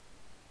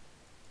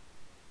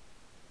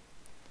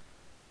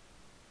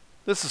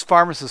This is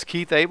Pharmacist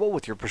Keith Abel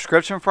with your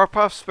prescription for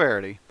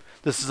prosperity.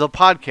 This is a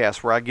podcast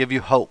where I give you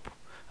hope.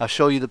 I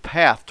show you the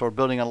path toward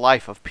building a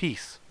life of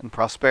peace and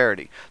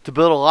prosperity, to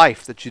build a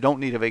life that you don't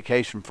need a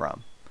vacation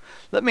from.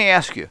 Let me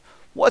ask you,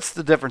 what's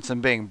the difference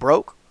in being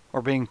broke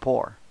or being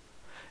poor?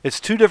 It's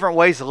two different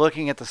ways of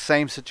looking at the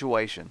same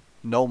situation.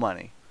 No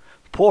money.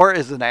 Poor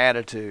is an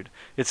attitude.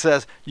 It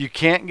says you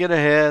can't get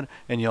ahead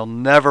and you'll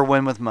never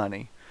win with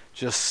money.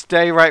 Just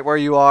stay right where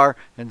you are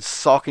and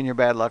sulk in your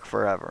bad luck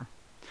forever.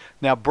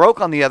 Now, broke,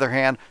 on the other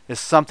hand, is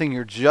something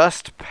you're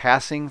just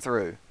passing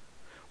through.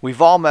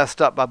 We've all messed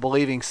up by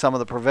believing some of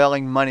the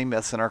prevailing money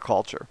myths in our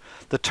culture.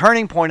 The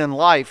turning point in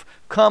life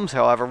comes,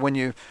 however, when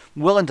you're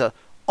willing to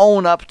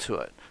own up to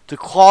it, to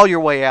claw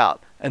your way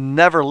out, and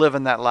never live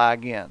in that lie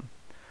again.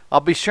 I'll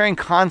be sharing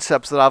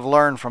concepts that I've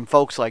learned from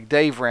folks like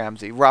Dave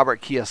Ramsey,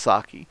 Robert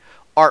Kiyosaki,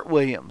 Art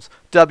Williams,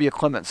 W.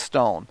 Clement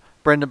Stone,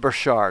 Brendan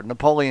Burchard,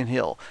 Napoleon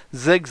Hill,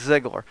 Zig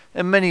Ziglar,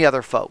 and many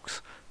other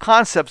folks.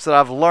 Concepts that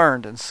I've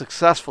learned and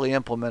successfully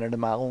implemented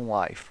in my own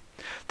life.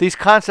 These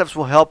concepts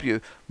will help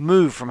you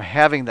move from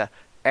having the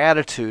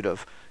attitude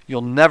of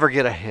you'll never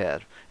get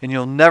ahead and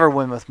you'll never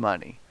win with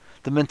money,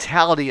 the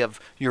mentality of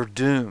you're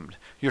doomed,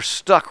 you're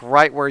stuck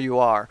right where you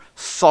are,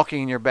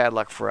 sulking in your bad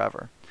luck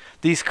forever.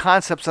 These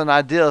concepts and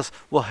ideas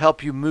will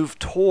help you move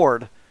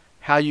toward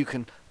how you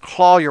can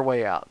claw your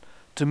way out,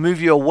 to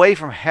move you away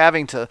from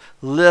having to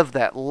live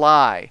that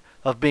lie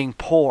of being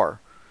poor,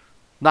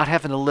 not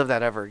having to live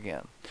that ever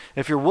again.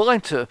 If you're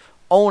willing to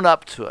own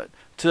up to it,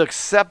 to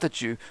accept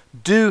that you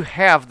do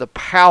have the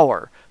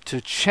power to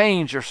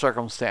change your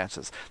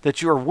circumstances,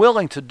 that you are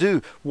willing to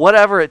do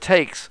whatever it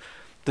takes,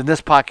 then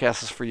this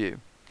podcast is for you.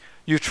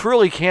 You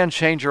truly can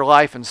change your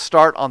life and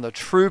start on the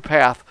true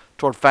path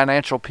toward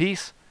financial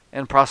peace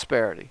and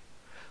prosperity.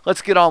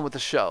 Let's get on with the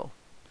show.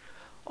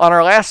 On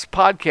our last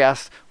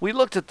podcast, we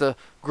looked at the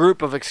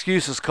group of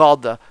excuses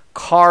called the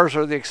cars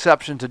are the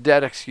exception to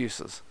debt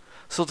excuses.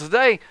 So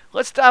today,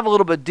 let's dive a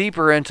little bit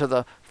deeper into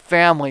the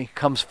family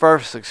comes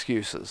first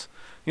excuses.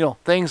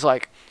 Things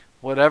like,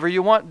 whatever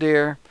you want,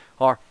 dear,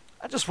 or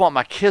I just want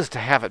my kids to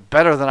have it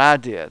better than I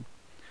did.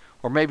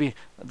 Or maybe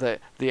the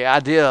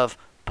idea of,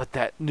 but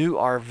that new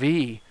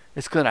RV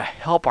is going to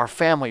help our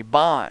family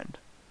bond.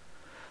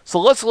 So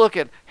let's look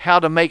at how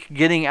to make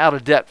getting out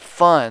of debt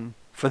fun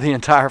for the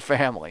entire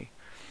family.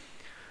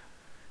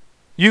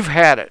 You've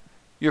had it.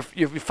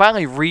 You've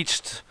finally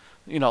reached,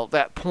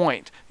 that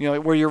point,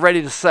 where you're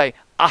ready to say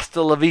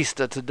hasta la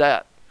vista to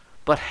debt.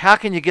 But how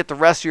can you get the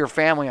rest of your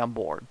family on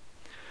board?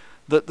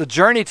 The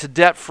journey to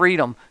debt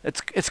freedom,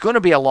 it's going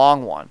to be a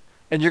long one,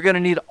 and you're going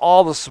to need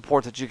all the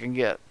support that you can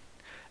get.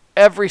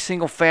 Every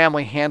single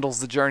family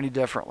handles the journey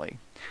differently.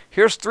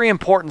 Here's 3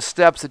 important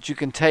steps that you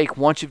can take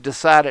once you've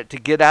decided to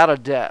get out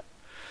of debt.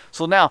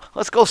 So now,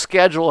 let's go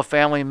schedule a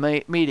family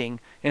meeting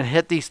and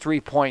hit these 3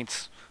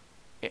 points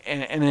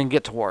and then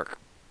get to work.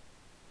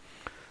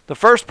 The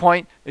first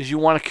point is you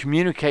want to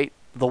communicate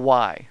the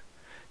why.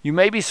 You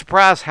may be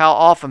surprised how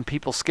often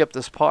people skip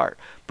this part,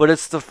 but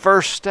it's the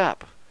first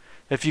step.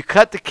 If you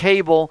cut the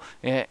cable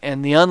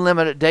and the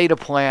unlimited data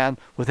plan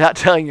without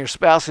telling your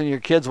spouse and your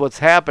kids what's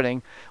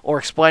happening or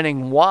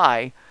explaining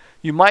why,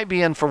 you might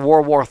be in for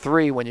World War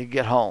III when you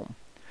get home.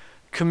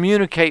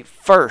 Communicate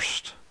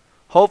first.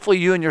 Hopefully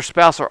you and your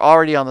spouse are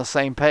already on the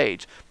same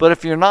page. But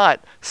if you're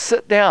not,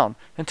 sit down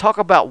and talk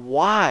about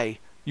why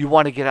you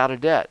want to get out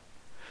of debt.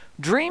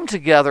 Dream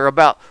together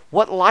about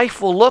what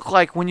life will look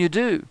like when you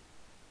do.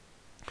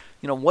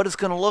 What it's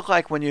going to look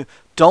like when you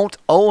don't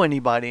owe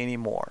anybody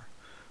anymore.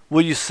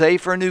 Will you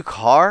save for a new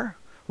car?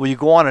 Will you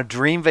go on a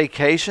dream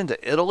vacation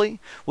to Italy?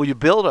 Will you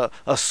build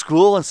a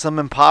school in some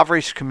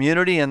impoverished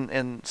community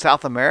in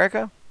South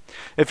America?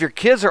 If your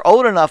kids are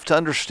old enough to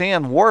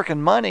understand work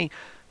and money,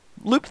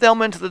 loop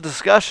them into the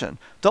discussion.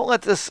 Don't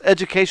let this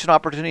education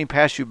opportunity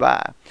pass you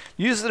by.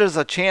 Use it as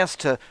a chance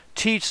to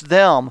teach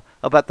them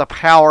about the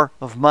power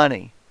of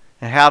money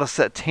and how to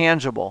set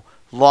tangible,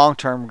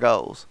 long-term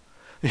goals.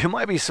 You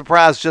might be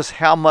surprised just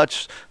how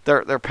much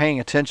they're paying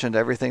attention to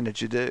everything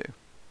that you do.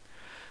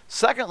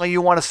 Secondly, you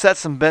want to set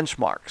some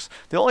benchmarks.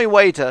 The only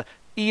way to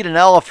eat an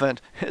elephant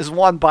is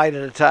one bite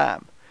at a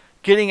time.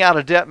 Getting out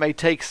of debt may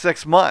take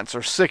 6 months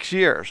or 6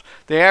 years.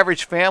 The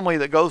average family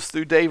that goes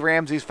through Dave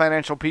Ramsey's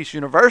Financial Peace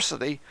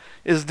University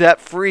is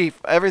debt-free,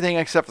 everything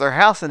except their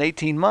house, in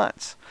 18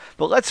 months.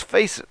 But let's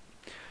face it,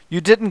 you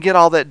didn't get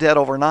all that debt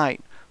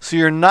overnight, so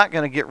you're not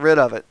going to get rid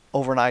of it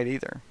overnight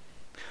either.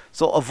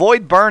 So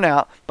avoid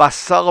burnout by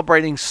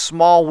celebrating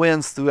small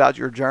wins throughout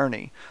your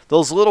journey.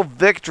 Those little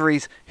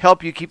victories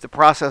help you keep the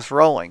process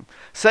rolling.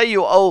 Say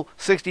you owe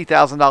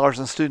 $60,000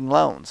 in student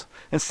loans.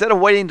 Instead of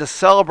waiting to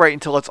celebrate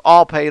until it's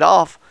all paid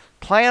off,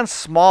 plan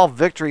small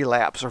victory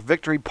laps or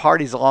victory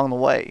parties along the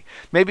way.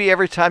 Maybe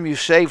every time you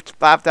shaved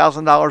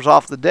 $5,000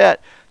 off the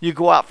debt, you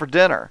go out for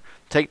dinner,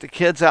 take the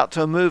kids out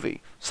to a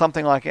movie,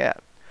 something like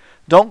that.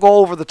 Don't go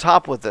over the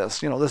top with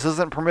this. This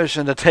isn't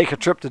permission to take a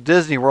trip to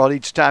Disney World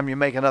each time you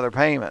make another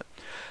payment.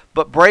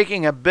 But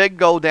breaking a big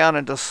goal down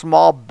into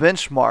small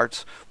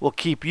benchmarks will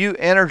keep you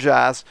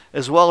energized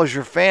as well as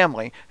your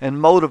family and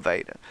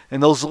motivated.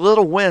 And those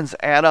little wins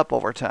add up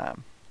over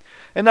time.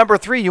 And number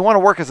 3, you want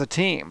to work as a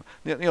team.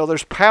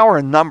 There's power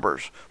in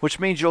numbers, which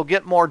means you'll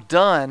get more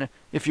done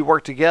if you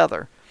work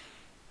together.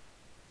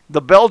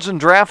 The Belgian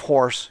draft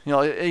horse,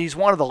 he's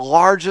one of the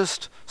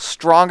largest,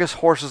 strongest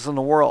horses in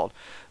the world.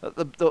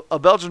 A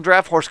Belgian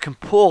draft horse can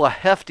pull a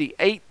hefty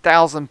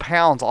 8,000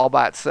 pounds all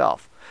by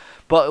itself.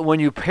 But when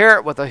you pair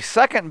it with a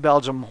second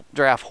Belgian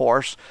draft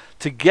horse,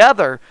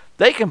 together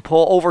they can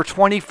pull over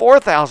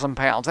 24,000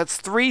 pounds. That's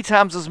 3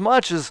 times as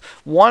much as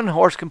one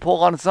horse can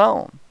pull on its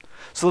own.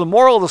 So the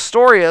moral of the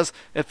story is,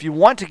 if you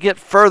want to get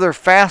further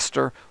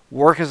faster,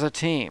 work as a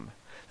team.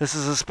 This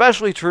is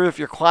especially true if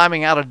you're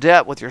climbing out of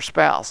debt with your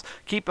spouse.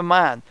 Keep in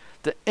mind,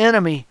 the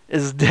enemy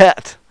is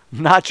debt,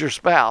 not your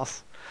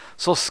spouse.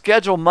 So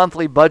schedule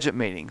monthly budget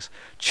meetings.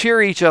 Cheer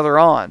each other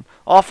on.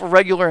 Offer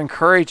regular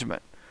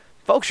encouragement.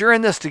 Folks, you're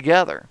in this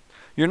together.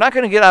 You're not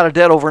going to get out of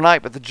debt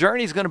overnight, but the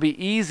journey is going to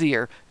be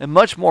easier and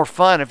much more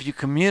fun if you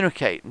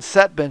communicate and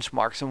set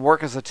benchmarks and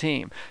work as a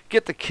team.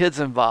 Get the kids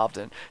involved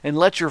and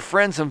let your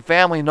friends and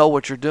family know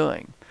what you're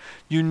doing.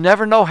 You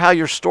never know how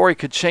your story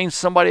could change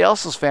somebody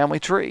else's family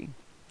tree.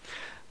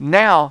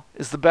 Now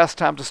is the best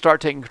time to start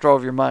taking control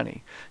of your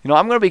money.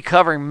 I'm going to be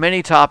covering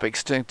many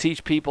topics to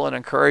teach people and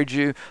encourage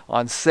you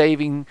on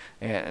saving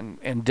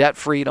and debt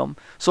freedom.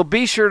 So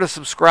be sure to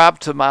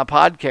subscribe to my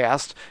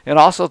podcast and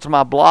also to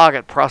my blog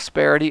at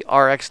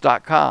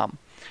prosperityrx.com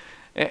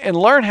and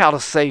learn how to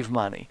save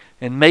money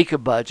and make a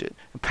budget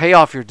and pay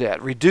off your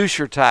debt, reduce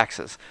your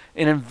taxes,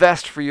 and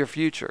invest for your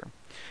future.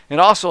 And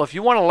also, if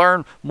you want to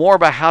learn more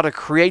about how to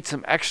create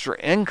some extra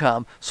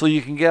income so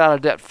you can get out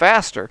of debt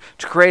faster,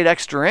 to create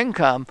extra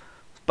income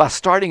by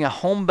starting a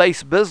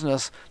home-based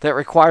business that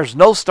requires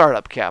no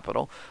startup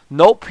capital,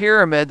 no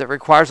pyramid that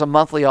requires a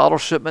monthly auto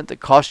shipment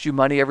that costs you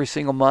money every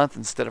single month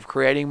instead of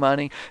creating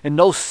money, and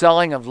no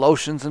selling of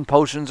lotions and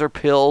potions or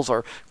pills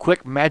or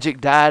quick magic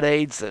diet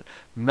aids that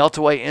melt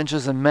away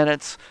inches in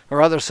minutes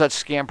or other such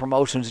scam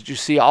promotions that you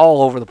see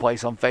all over the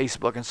place on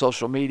Facebook and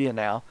social media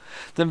now,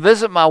 then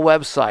visit my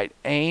website,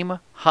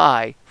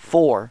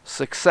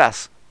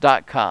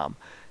 aimhighforsuccess.com.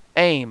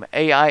 AIM,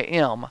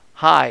 A-I-M,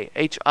 high,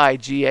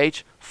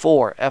 H-I-G-H,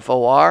 for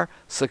F-O-R,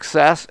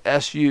 success,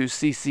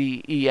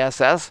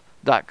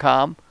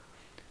 S-U-C-C-E-S-S.com.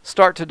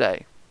 Start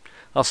today.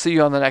 I'll see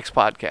you on the next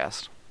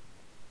podcast.